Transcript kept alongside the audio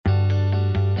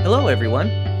Hello, everyone,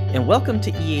 and welcome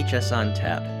to EHS on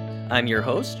Tap. I'm your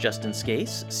host, Justin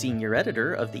Scase, Senior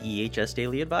Editor of the EHS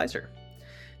Daily Advisor.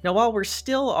 Now, while we're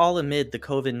still all amid the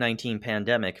COVID-19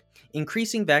 pandemic,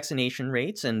 increasing vaccination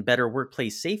rates and better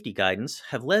workplace safety guidance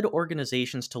have led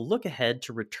organizations to look ahead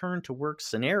to return to work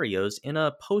scenarios in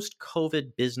a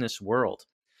post-COVID business world.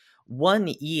 One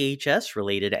EHS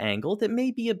related angle that may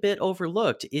be a bit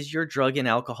overlooked is your drug and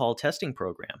alcohol testing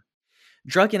program.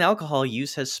 Drug and alcohol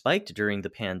use has spiked during the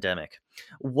pandemic.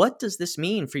 What does this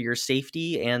mean for your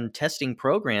safety and testing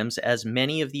programs as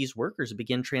many of these workers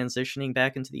begin transitioning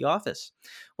back into the office?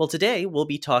 Well, today we'll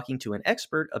be talking to an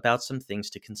expert about some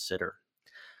things to consider.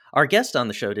 Our guest on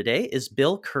the show today is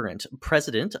Bill Current,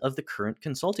 president of the Current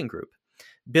Consulting Group.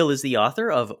 Bill is the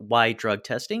author of Why Drug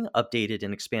Testing, Updated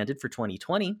and Expanded for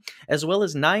 2020, as well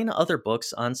as 9 other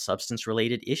books on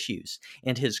substance-related issues,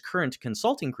 and his Current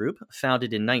Consulting Group,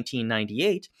 founded in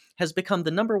 1998, has become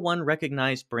the #1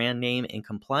 recognized brand name in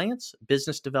compliance,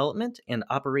 business development, and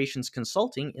operations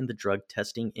consulting in the drug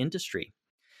testing industry.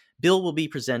 Bill will be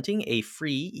presenting a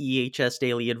free EHS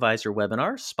Daily Advisor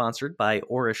webinar sponsored by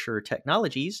OraSure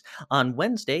Technologies on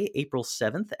Wednesday, April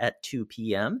 7th at 2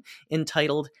 p.m.,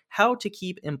 entitled How to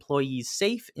Keep Employees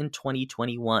Safe in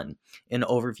 2021, an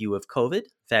overview of COVID,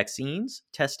 vaccines,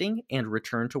 testing, and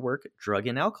return to work drug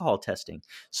and alcohol testing.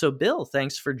 So, Bill,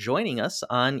 thanks for joining us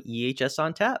on EHS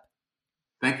on Tap.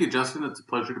 Thank you, Justin. It's a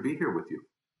pleasure to be here with you.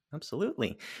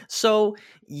 Absolutely. So,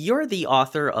 you're the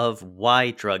author of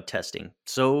Why Drug Testing.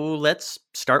 So, let's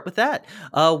start with that.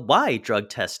 Why drug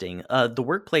testing? The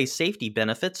workplace safety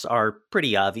benefits are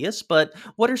pretty obvious, but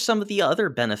what are some of the other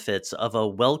benefits of a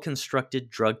well constructed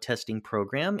drug testing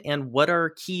program, and what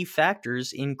are key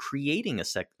factors in creating a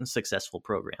successful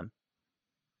program?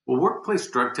 Well,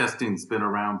 workplace drug testing has been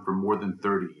around for more than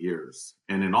 30 years.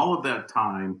 And in all of that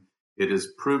time, it has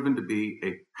proven to be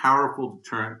a powerful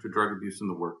deterrent to drug abuse in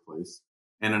the workplace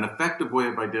and an effective way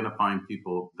of identifying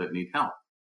people that need help.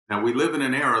 Now, we live in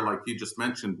an era, like you just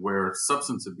mentioned, where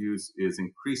substance abuse is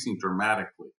increasing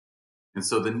dramatically. And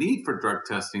so the need for drug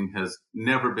testing has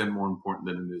never been more important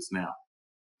than it is now.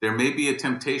 There may be a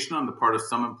temptation on the part of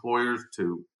some employers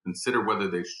to consider whether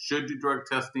they should do drug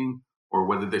testing or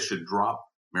whether they should drop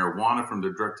marijuana from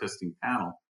their drug testing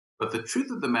panel. But the truth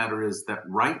of the matter is that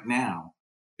right now,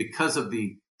 because of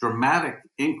the dramatic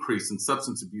increase in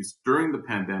substance abuse during the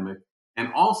pandemic,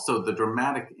 and also the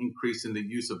dramatic increase in the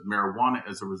use of marijuana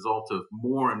as a result of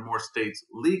more and more states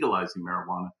legalizing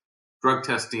marijuana, drug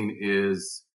testing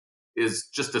is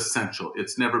just essential.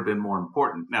 It's never been more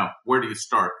important. Now, where do you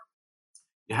start?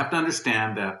 You have to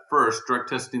understand that first, drug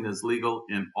testing is legal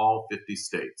in all 50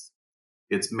 states.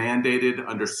 It's mandated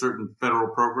under certain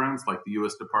federal programs like the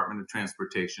U.S. Department of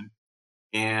Transportation.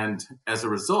 And as a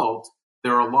result,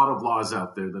 there are a lot of laws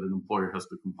out there that an employer has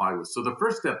to comply with. So the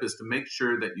first step is to make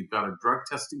sure that you've got a drug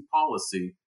testing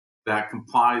policy that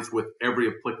complies with every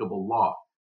applicable law.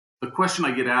 The question I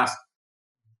get asked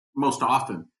most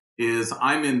often is,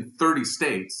 I'm in 30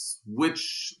 states,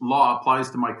 which law applies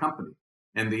to my company?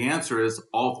 And the answer is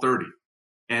all 30.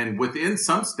 And within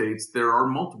some states, there are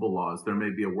multiple laws. There may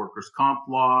be a workers' comp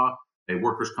law, a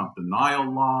workers' comp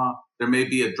denial law. There may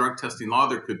be a drug testing law.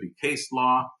 There could be case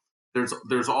law.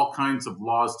 There's all kinds of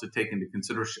laws to take into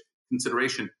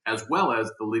consideration, as well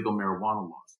as the legal marijuana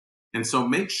laws. And so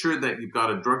make sure that you've got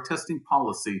a drug testing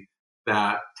policy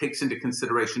that takes into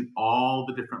consideration all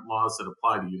the different laws that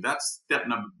apply to you. That's step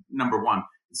number 1.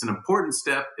 It's an important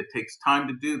step. It takes time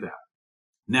to do that.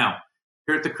 Now,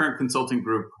 here at the Current Consulting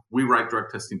Group, we write drug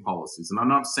testing policies. And I'm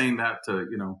not saying that to,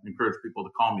 encourage people to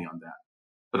call me on that.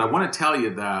 But I want to tell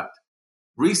you that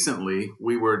recently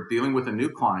we were dealing with a new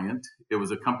client. It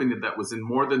was a company that was in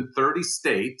more than 30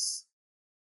 states,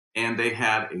 and they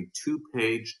had a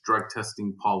 2-page drug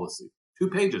testing policy. 2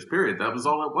 pages, period. That was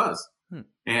all it was.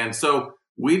 And so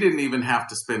we didn't even have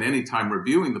to spend any time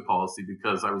reviewing the policy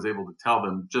because I was able to tell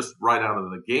them just right out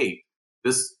of the gate,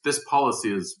 this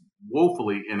policy is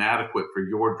woefully inadequate for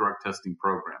your drug testing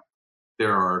program.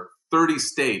 There are 30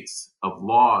 states of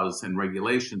laws and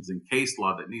regulations and case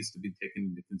law that needs to be taken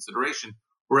into consideration,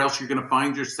 or else you're going to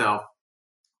find yourself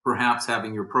perhaps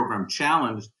having your program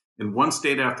challenged in one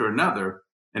state after another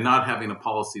and not having a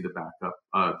policy to back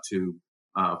up, to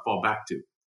fall back to.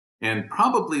 And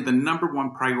probably the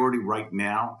 #1 priority right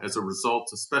now, as a result,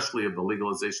 especially of the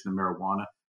legalization of marijuana,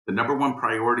 the #1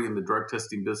 priority in the drug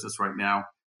testing business right now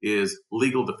is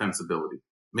legal defensibility,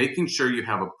 making sure you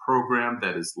have a program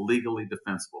that is legally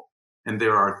defensible. And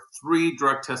there are 3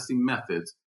 drug testing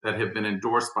methods that have been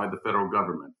endorsed by the federal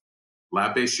government.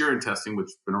 Lab-based urine testing, which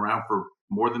has been around for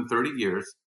more than 30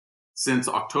 years. Since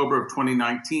October of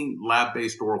 2019,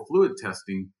 lab-based oral fluid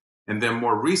testing. And then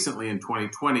more recently in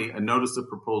 2020, a notice of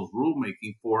proposed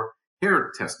rulemaking for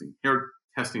hair testing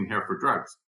hair for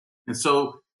drugs. And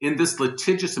so in this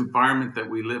litigious environment that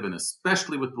we live in,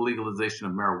 especially with the legalization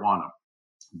of marijuana,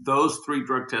 those three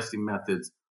drug testing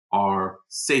methods are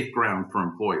safe ground for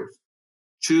employers.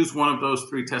 Choose one of those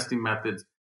three testing methods,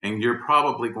 and you're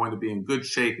probably going to be in good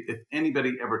shape if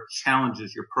anybody ever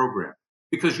challenges your program,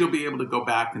 because you'll be able to go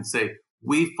back and say,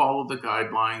 we follow the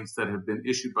guidelines that have been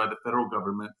issued by the federal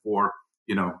government for,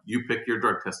 you pick your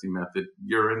drug testing method,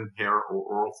 urine, hair, or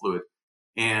oral fluid.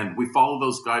 And we follow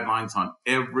those guidelines on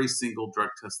every single drug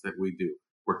test that we do.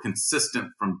 We're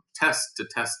consistent from test to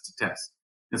test to test.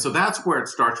 And so that's where it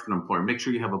starts for an employer. Make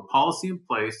sure you have a policy in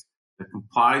place that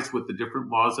complies with the different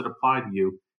laws that apply to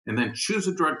you, and then choose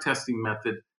a drug testing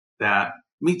method that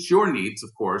meets your needs,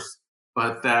 of course,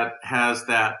 but that has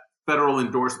that federal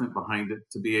endorsement behind it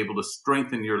to be able to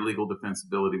strengthen your legal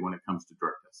defensibility when it comes to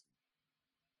drug testing.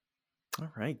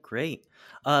 All right, great.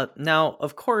 Now,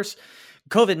 of course,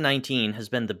 COVID-19 has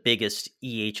been the biggest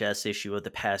EHS issue of the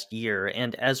past year.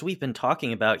 And as we've been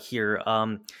talking about here,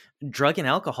 drug and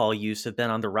alcohol use have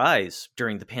been on the rise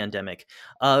during the pandemic.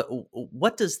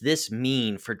 What does this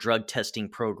mean for drug testing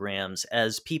programs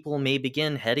as people may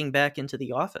begin heading back into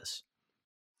the office?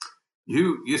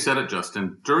 You said it,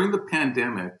 Justin. During the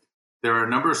pandemic, there are a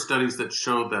number of studies that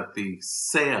show that the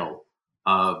sale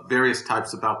of various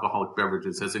types of alcoholic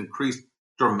beverages has increased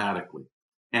dramatically,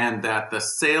 and that the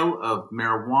sale of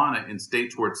marijuana in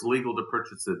states where it's legal to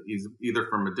purchase it, either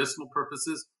for medicinal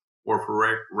purposes or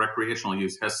for recreational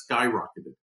use, has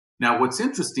skyrocketed. Now, what's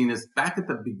interesting is back at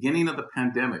the beginning of the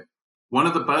pandemic, one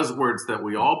of the buzzwords that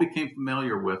we all became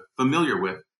familiar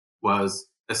with was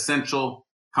essential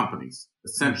companies,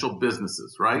 essential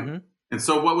businesses, right? Mm-hmm. And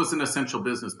so what was an essential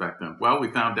business back then? Well, we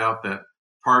found out that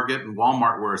Target and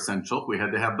Walmart were essential. We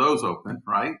had to have those open,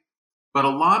 right? But a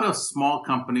lot of small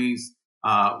companies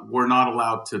were not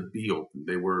allowed to be open.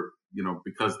 They were,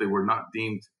 because they were not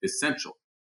deemed essential.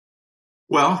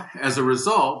 Well, as a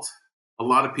result, a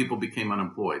lot of people became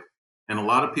unemployed, and a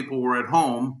lot of people were at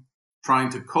home trying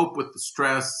to cope with the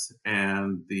stress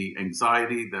and the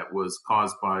anxiety that was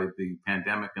caused by the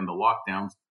pandemic and the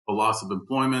lockdowns, the loss of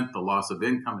employment, the loss of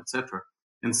income, etc.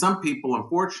 And some people,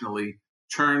 unfortunately,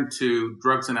 turned to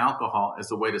drugs and alcohol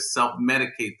as a way to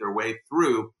self-medicate their way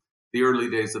through the early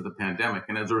days of the pandemic.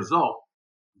 And as a result,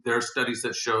 there are studies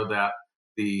that show that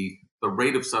the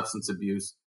rate of substance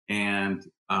abuse and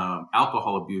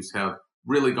alcohol abuse have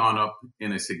really gone up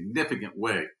in a significant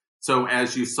way. So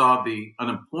as you saw the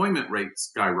unemployment rate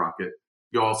skyrocket,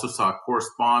 you also saw a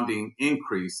corresponding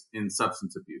increase in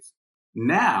substance abuse.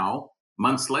 Now,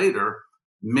 months later,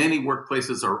 many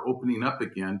workplaces are opening up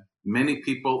again. Many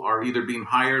people are either being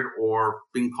hired or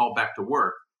being called back to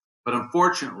work. But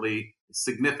unfortunately, a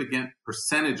significant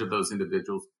percentage of those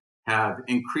individuals have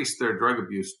increased their drug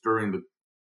abuse during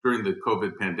the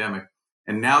COVID pandemic.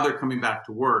 And now they're coming back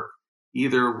to work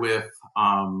either with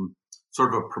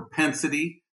sort of a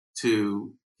propensity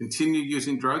to continue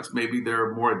using drugs. Maybe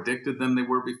they're more addicted than they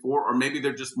were before, or maybe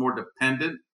they're just more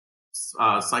dependent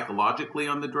psychologically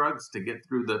on the drugs to get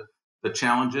through the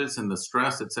challenges and the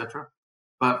stress, etc.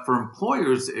 But for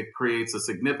employers, it creates a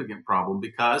significant problem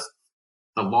because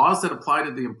the laws that apply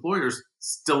to the employers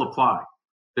still apply.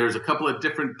 There's a couple of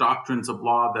different doctrines of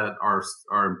law that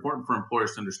are important for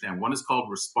employers to understand. One is called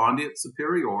respondeat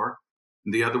superior,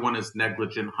 and the other one is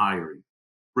negligent hiring.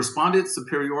 Respondeat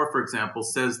superior, for example,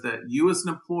 says that you as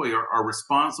an employer are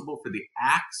responsible for the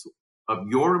acts of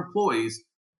your employees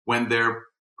when they're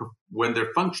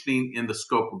functioning in the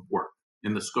scope of work,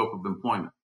 in the scope of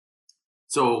employment.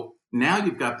 So now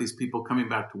you've got these people coming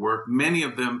back to work, many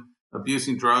of them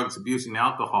abusing drugs, abusing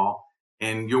alcohol,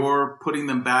 and you're putting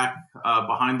them back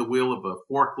behind the wheel of a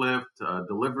forklift, a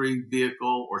delivery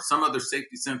vehicle, or some other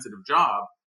safety-sensitive job,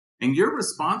 and you're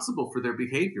responsible for their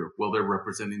behavior while they're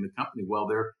representing the company, while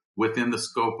they're within the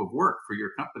scope of work for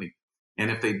your company. And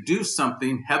if they do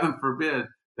something, heaven forbid,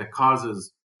 that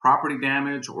causes property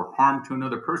damage or harm to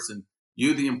another person,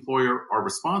 you, the employer, are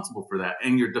responsible for that.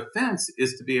 And your defense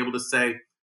is to be able to say,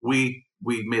 we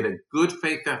made a good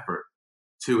faith effort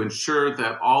to ensure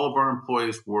that all of our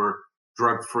employees were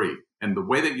drug-free. And the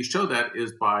way that you show that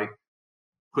is by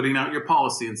putting out your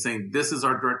policy and saying, this is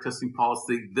our drug testing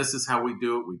policy. This is how we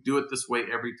do it. We do it this way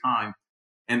every time.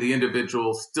 And the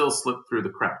individual still slipped through the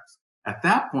cracks. At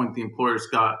that point, the employer's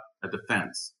got a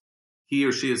defense. He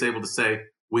or she is able to say,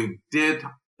 we did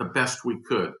the best we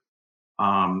could.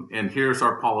 And here's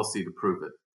our policy to prove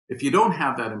it. If you don't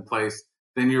have that in place,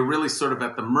 then you're really sort of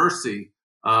at the mercy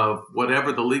of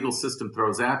whatever the legal system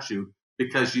throws at you,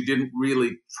 because you didn't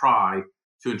really try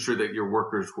to ensure that your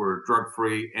workers were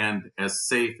drug-free and as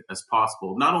safe as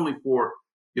possible, not only for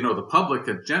the public,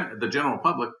 the general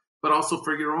public, but also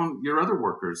for your other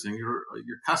workers and your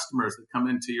customers that come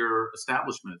into your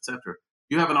establishment, et cetera.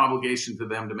 You have an obligation to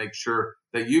them to make sure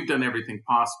that you've done everything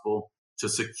possible to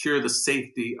secure the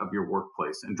safety of your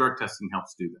workplace, and drug testing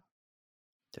helps do that.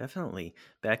 Definitely.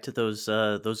 Back to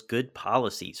those good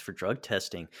policies for drug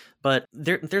testing. But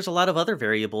there's a lot of other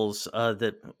variables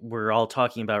that we're all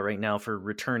talking about right now for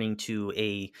returning to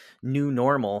a new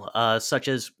normal, such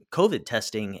as COVID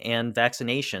testing and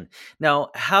vaccination. Now,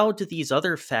 how do these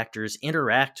other factors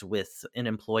interact with an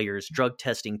employer's drug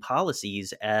testing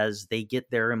policies as they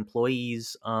get their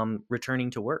employees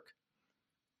returning to work?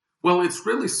 Well, it's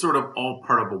really sort of all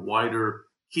part of a wider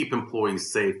keep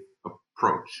employees safe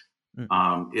approach.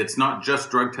 Mm, It's not just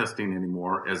drug testing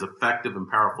anymore, as effective and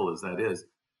powerful as that is.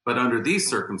 But under these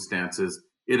circumstances,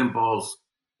 it involves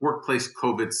workplace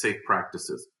COVID safe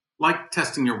practices, like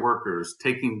testing your workers,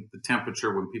 taking the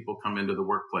temperature when people come into the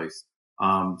workplace,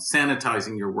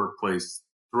 sanitizing your workplace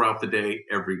throughout the day,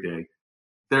 every day.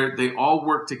 They all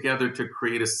work together to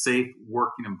create a safe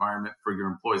working environment for your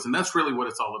employees. And that's really what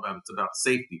it's all about. It's about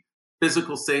safety,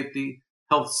 physical safety,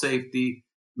 health safety,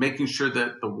 making sure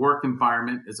that the work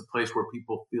environment is a place where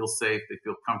people feel safe, they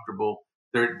feel comfortable.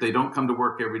 They don't come to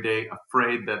work every day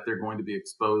afraid that they're going to be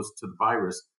exposed to the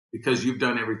virus because you've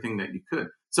done everything that you could.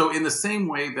 So, in the same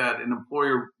way that an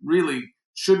employer really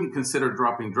shouldn't consider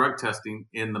dropping drug testing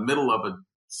in the middle of a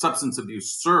substance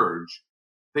abuse surge,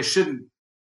 they shouldn't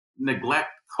neglect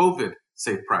COVID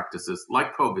safe practices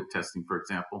like COVID testing, for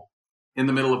example, in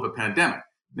the middle of a pandemic.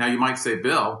 Now, you might say,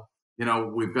 Bill,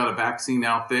 we've got a vaccine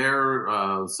out there.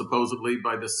 Supposedly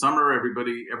by this summer,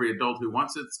 every adult who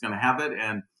wants it is going to have it.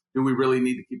 And do we really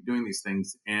need to keep doing these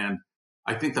things? And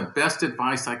I think the best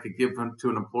advice I could give to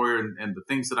an employer, and the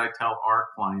things that I tell our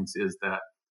clients, is that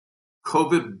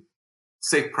COVID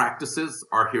safe practices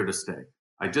are here to stay.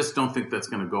 I just don't think that's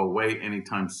going to go away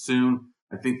anytime soon.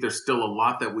 I think there's still a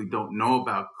lot that we don't know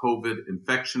about COVID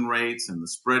infection rates and the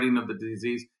spreading of the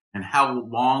disease, and how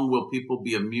long will people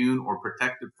be immune or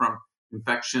protected from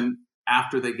infection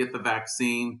after they get the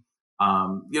vaccine.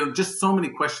 Just so many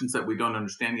questions that we don't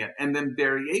understand yet, and then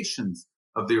variations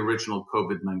of the original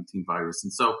COVID-19 virus.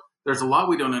 And so there's a lot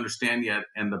we don't understand yet,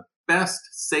 and the best,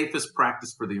 safest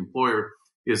practice for the employer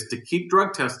is to keep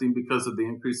drug testing because of the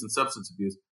increase in substance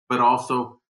abuse, but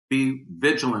also be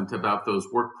vigilant about those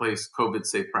workplace COVID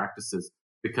safe practices,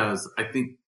 because I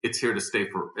think it's here to stay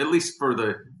for at least for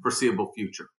the foreseeable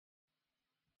future.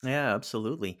 yeah,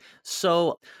 absolutely.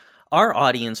 So, our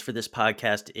audience for this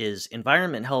podcast is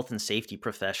environment, health, and safety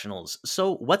professionals.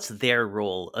 So, what's their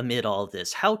role amid all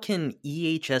this? How can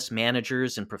EHS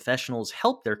managers and professionals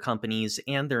help their companies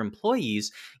and their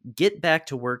employees get back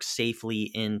to work safely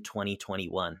in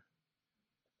 2021?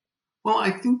 Well,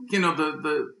 I think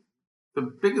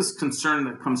the biggest concern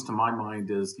that comes to my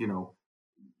mind is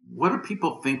what are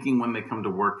people thinking when they come to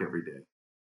work every day?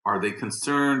 Are they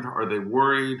concerned? Are they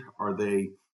worried? Are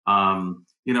they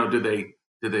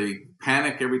do they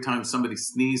panic every time somebody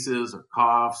sneezes or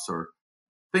coughs, or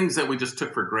things that we just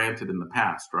took for granted in the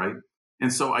past, right?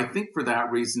 And so I think for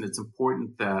that reason, it's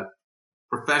important that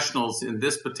professionals in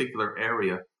this particular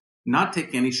area not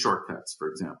take any shortcuts, for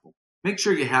example. Make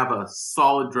sure you have a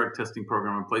solid drug testing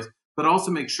program in place, but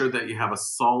also make sure that you have a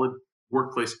solid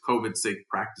workplace COVID safe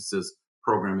practices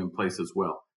program in place as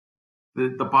well.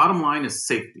 The bottom line is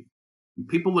safety.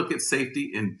 People look at safety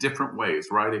in different ways,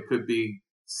 right? It could be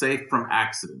safe from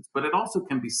accidents, but it also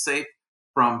can be safe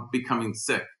from becoming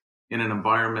sick in an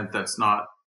environment that's not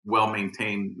well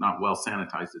maintained, not well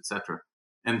sanitized, etc.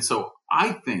 And so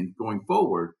I think going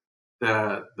forward,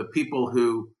 the people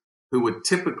who would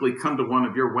typically come to one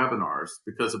of your webinars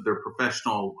because of their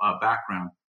professional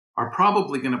background are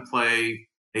probably going to play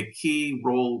a key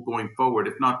role going forward,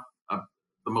 if not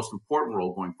the most important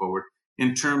role going forward,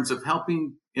 in terms of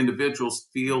helping individuals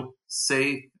feel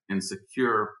safe and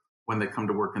secure when they come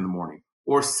to work in the morning,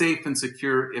 or safe and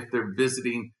secure if they're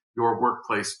visiting your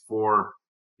workplace for,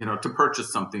 to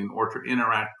purchase something or to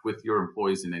interact with your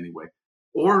employees in any way,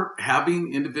 or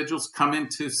having individuals come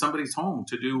into somebody's home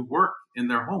to do work in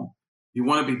their home. You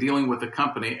want to be dealing with a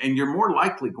company, and you're more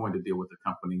likely going to deal with a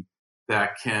company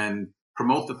that can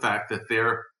promote the fact that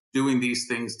they're doing these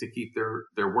things to keep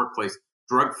their workplace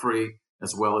drug free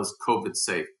as well as COVID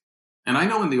safe. And I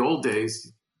know in the old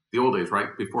days, right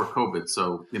before COVID,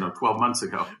 so 12 months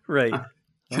ago, Right.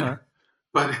 Uh-huh.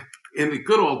 but in the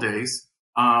good old days,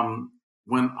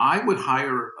 when I would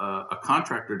hire a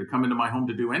contractor to come into my home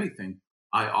to do anything,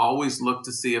 I always looked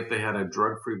to see if they had a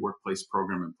drug-free workplace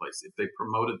program in place, if they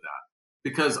promoted that.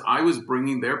 because I was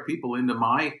bringing their people into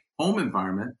my home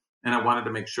environment, and I wanted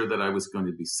to make sure that I was going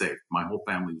to be safe. My whole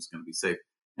family was going to be safe.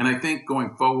 And I think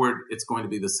going forward, it's going to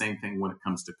be the same thing when it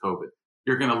comes to COVID.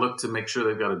 You're going to look to make sure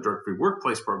they've got a drug-free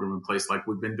workplace program in place like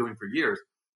we've been doing for years.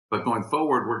 But going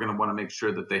forward, we're going to want to make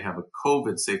sure that they have a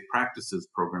COVID safe practices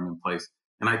program in place.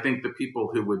 And I think the people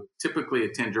who would typically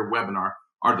attend your webinar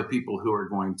are the people who are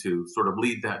going to sort of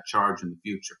lead that charge in the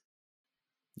future.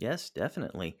 Yes,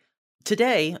 definitely.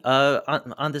 Today,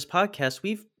 on this podcast,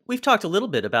 we've talked a little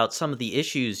bit about some of the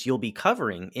issues you'll be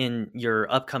covering in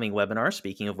your upcoming webinar.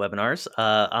 Speaking of webinars,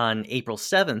 on April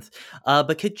 7th,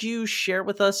 but could you share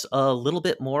with us a little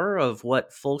bit more of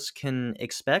what folks can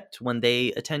expect when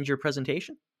they attend your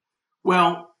presentation?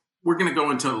 Well, we're going to go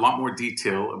into a lot more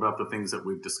detail about the things that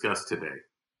we've discussed today,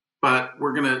 but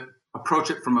we're going to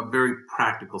approach it from a very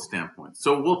practical standpoint.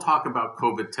 So we'll talk about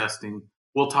COVID testing.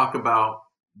 We'll talk about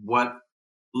what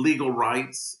legal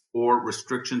rights or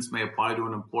restrictions may apply to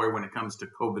an employer when it comes to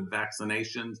COVID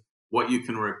vaccinations, what you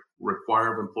can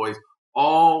require of employees,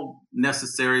 all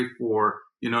necessary for,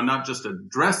 not just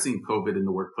addressing COVID in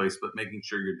the workplace, but making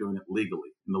sure you're doing it legally,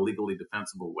 in the legally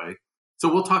defensible way.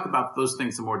 So we'll talk about those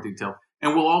things in more detail.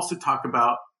 And we'll also talk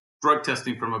about drug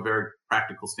testing from a very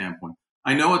practical standpoint.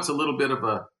 I know it's a little bit of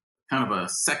a kind of a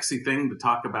sexy thing to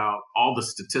talk about all the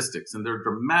statistics, and they're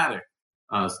dramatic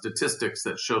statistics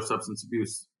that show substance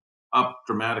abuse up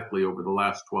dramatically over the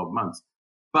last 12 months.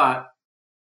 But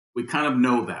we kind of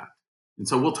know that. And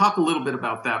so we'll talk a little bit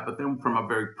about that. But then from a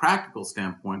very practical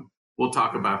standpoint, we'll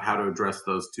talk about how to address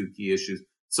those two key issues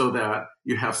so that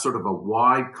you have sort of a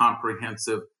wide,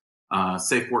 comprehensive,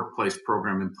 safe workplace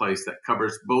program in place that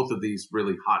covers both of these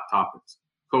really hot topics,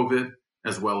 COVID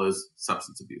as well as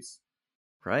substance abuse.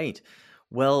 Right.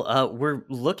 Well, we're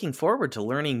looking forward to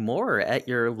learning more at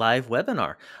your live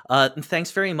webinar.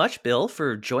 Thanks very much, Bill,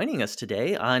 for joining us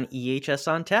today on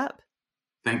EHS on Tap.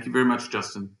 Thank you very much,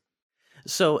 Justin.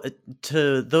 So,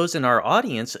 to those in our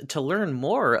audience, to learn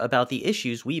more about the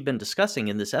issues we've been discussing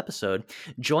in this episode,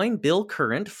 join Bill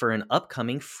Current for an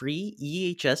upcoming free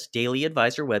EHS Daily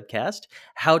Advisor webcast,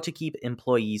 How to Keep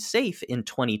Employees Safe in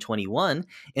 2021,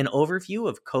 an overview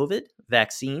of COVID,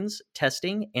 vaccines,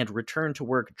 testing, and return to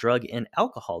work drug and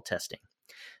alcohol testing.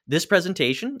 This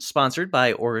presentation, sponsored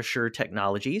by OraSure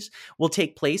Technologies, will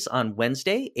take place on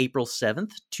Wednesday, April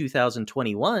 7th,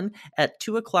 2021 at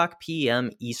 2:00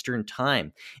 p.m. Eastern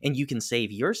Time, and you can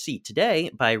save your seat today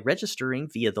by registering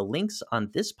via the links on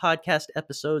this podcast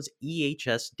episode's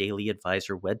EHS Daily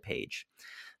Advisor webpage.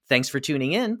 Thanks for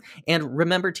tuning in, and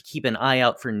remember to keep an eye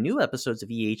out for new episodes of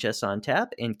EHS on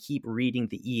Tap and keep reading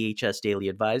the EHS Daily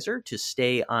Advisor to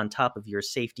stay on top of your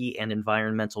safety and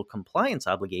environmental compliance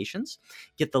obligations,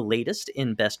 get the latest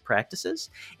in best practices,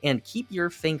 and keep your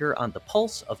finger on the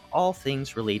pulse of all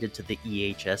things related to the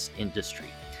EHS industry.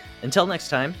 Until next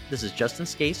time, this is Justin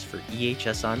Scase for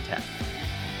EHS on Tap.